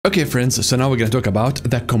Okay friends, so now we're going to talk about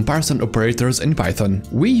the comparison operators in Python.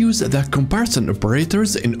 We use the comparison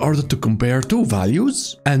operators in order to compare two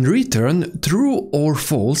values and return true or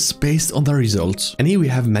false based on the results. And here we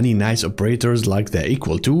have many nice operators like the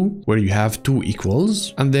equal to, where you have two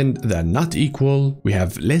equals, and then the not equal, we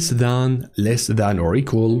have less than or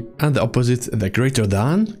equal, and the opposite, the greater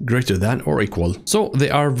than or equal. So they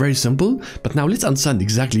are very simple, but now let's understand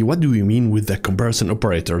exactly what do we mean with the comparison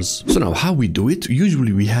operators. So now how we do it,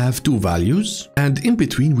 usually we have two values and in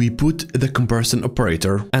between we put the comparison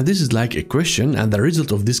operator, and this is like a question and the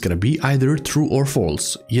result of this gonna be either true or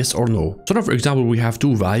false, yes or no. So now for example we have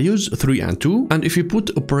two values 3 and 2, and if you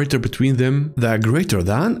put operator between them the greater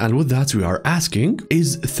than, and with that we are asking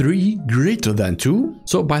is 3 greater than 2,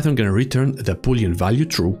 so Python gonna return the Boolean value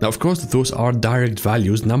true. Now of course those are direct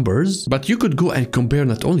values, numbers, but you could go and compare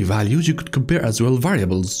not only values, you could compare as well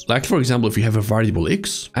variables. Like for example if you have a variable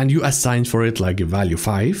x and you assign for it like a value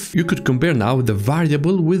 5, you could compare now the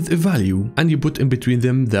variable with a value and you put in between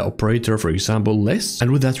them the operator, for example less,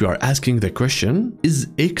 and with that we are asking the question is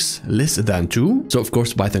x less than 2. So of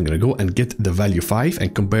course Python gonna go and get the value 5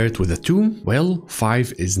 and compare it with a 2. Well,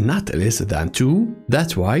 5 is not less than 2,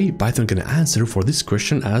 that's why Python gonna answer for this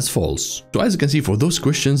question as false. So as you can see, for those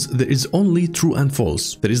questions there is only true and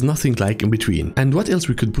false, there is nothing like in between. And what else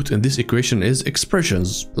we could put in this equation is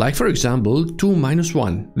expressions, like for example 2 minus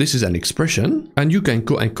 1. This is an expression and you can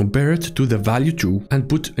go and compare it to the value 2 and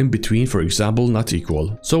put in between, for example, not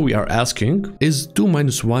equal. So we are asking, is 2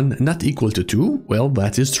 minus 1 not equal to 2? Well,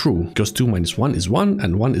 that is true, because 2 minus 1 is 1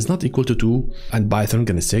 and 1 is not equal to 2, and Python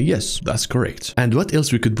gonna say yes, that's correct. And what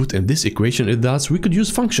else we could put in this equation is that we could use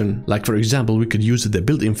function. Like for example, we could use the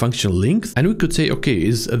built-in function length, and we could say, okay,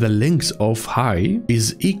 is the length of high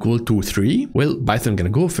is equal to 3? Well, Python gonna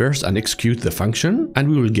go first and execute the function, and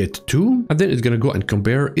we will get 2, and then it's gonna go and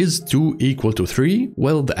compare, is 2 equal to 3?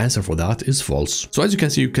 Well, the answer for that is false. So as you can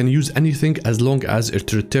see, you can use anything as long as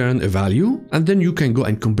it returns a value, and then you can go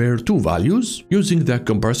and compare two values using the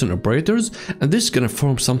comparison operators, and this is gonna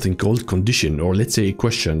form something called condition, or let's say a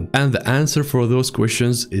question, and the answer for those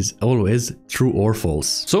questions is always true or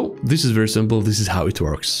false. So this is very simple, this is how it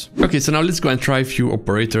works. Okay, so now let's go and try a few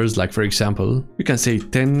operators. Like for example, you can say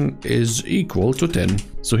 10 is equal to 10.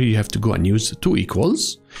 So here you have to go and use two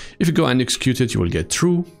equals. If you go and execute it, you will get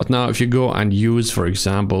true. But now if you go and use, for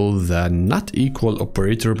example, the not equal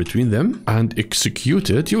operator between them and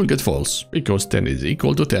execute it, you will get false, because 10 is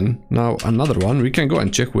equal to 10. Now another one, we can go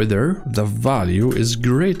and check whether the value is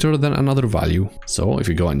greater than another value. So if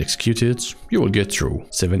you go and execute it, you will get true.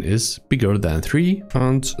 7 is bigger than 3.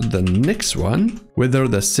 And the next one, whether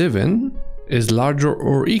the 7 is larger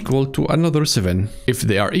or equal to another 7. If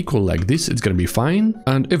they are equal like this, it's gonna be fine,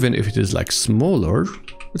 and even if it is like smaller,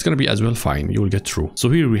 it's gonna be as well fine, you will get true. So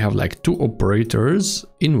here we have like two operators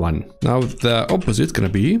in one. Now the opposite gonna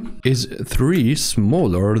be, is 3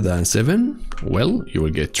 smaller than 7? Well, you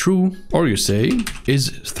will get true. Or you say, is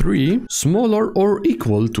 3 smaller or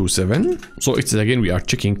equal to 7? So it's again, we are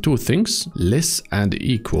checking two things, less and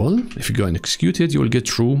equal. If you go and execute it, you will get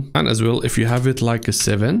true. And as well, if you have it like a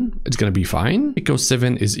 7, it's gonna be fine, because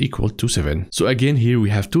 7 is equal to 7. So again, here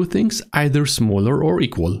we have two things, either smaller or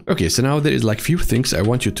equal. Okay, so now there is like few things I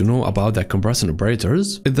want you to know about the comparison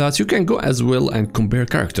operators, that you can go as well and compare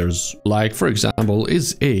characters. Like for example,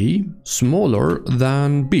 is A smaller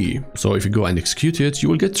than B? So if you go and execute it, you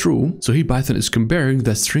will get true. So here Python is comparing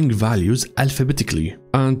the string values alphabetically.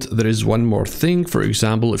 And there is one more thing, for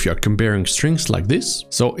example, if you are comparing strings like this,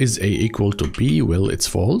 so is A equal to B? Well, it's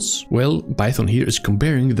false. Well, Python here is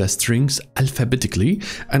comparing the strings alphabetically,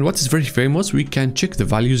 and what is very famous, we can check the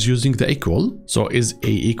values using the equal. So is A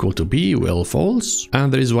equal to B? Well, false.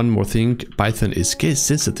 And there is one more thing, Python is case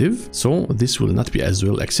sensitive, so this will not be as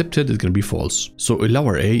well accepted, it's gonna be false. So a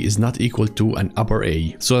lower a is not equal to an upper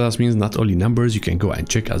a. So that means not only numbers, you can go and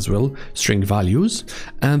check as well string values.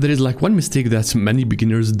 And there is like one mistake that many beginners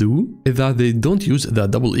do, is that they don't use the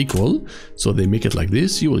double equal, so they make it like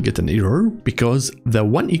this. You will get an error, because the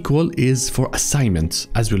one equal is for assignment.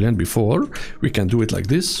 As we learned before, we can do it like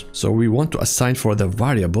this. So we want to assign for the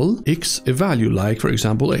variable x a value, like for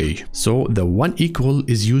example a. So the one equal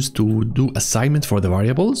is used to do assignment for the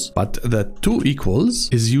variables, but the two equals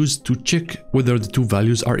is used to check whether whether the two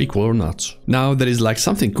values are equal or not. Now there is like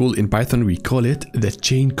something cool in Python, we call it the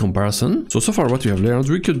chain comparison. So far what we have learned,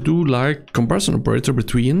 we could do like comparison operator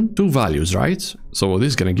between two values, right? So this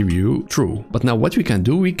is gonna give you true. But now what we can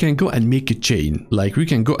do, we can go and make a chain. Like we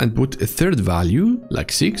can go and put a third value,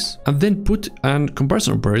 like 6, and then put an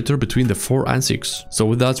comparison operator between the 4 and 6. So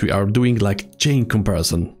with that, we are doing like chain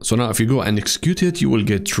comparison. So now if you go and execute it, you will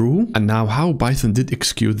get true. And now how Python did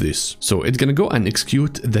execute this? So it's gonna go and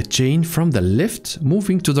execute the chain from the left,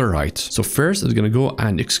 moving to the right. So first it's gonna go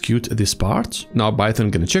and execute this part. Now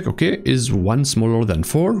Python gonna check, okay, is 1 smaller than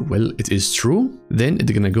 4? Well, it is true. Then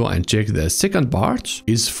it's gonna go and check the second part.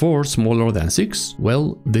 Is 4 smaller than 6?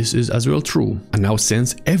 Well, this is as well true. And now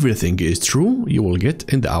since everything is true, you will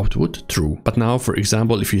get in the output true. But now, for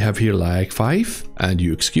example, if you have here like 5 and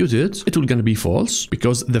you execute it, it will gonna be false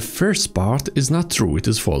because the first part is not true, it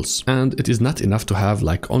is false. And it is not enough to have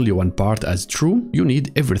like only one part as true. You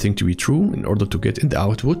need everything to be true in order to get in the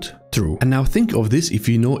output true. And now think of this, if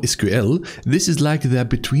you know SQL, this is like the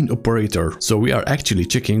between operator. So we are actually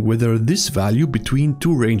checking whether this value between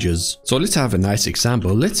two ranges. So let's have a nice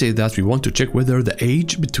example. Let's say that we want to check whether the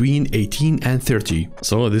age between 18 and 30.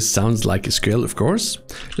 So this sounds like SQL, of course.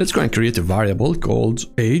 Let's go and create a variable called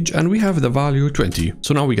age, and we have the value 20.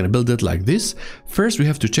 So now we're gonna build it like this. First, we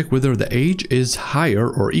have to check whether the age is higher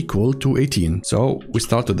or equal to 18. So we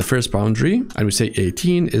start with the first boundary and we say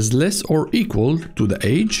 18 is less or equal to the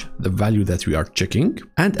age, the value that we are checking,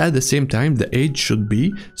 and at the same time the age should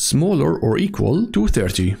be smaller or equal to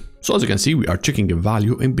 30. So as you can see, we are checking a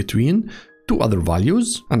value in between two other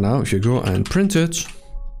values, and now if you go and print it,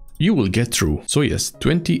 you will get true. So yes,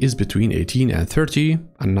 20 is between 18 and 30.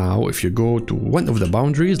 And now if you go to one of the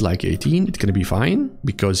boundaries like 18, it's gonna be fine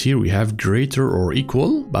because here we have greater or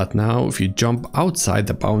equal. But now if you jump outside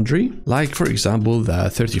the boundary, like for example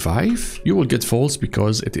the 35, you will get false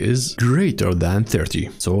because it is greater than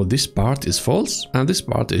 30. So this part is false and this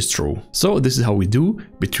part is true. So this is how we do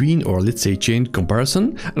between, or let's say chain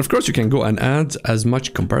comparison. And of course you can go and add as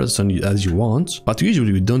much comparison as you want, but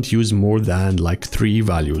usually we don't use more than like 3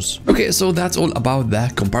 values. Okay, so that's all about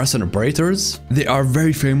the comparison operators. They are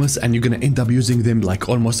very famous and you're gonna end up using them like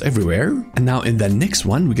almost everywhere. And now in the next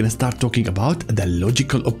one, we're gonna start talking about the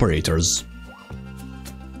logical operators.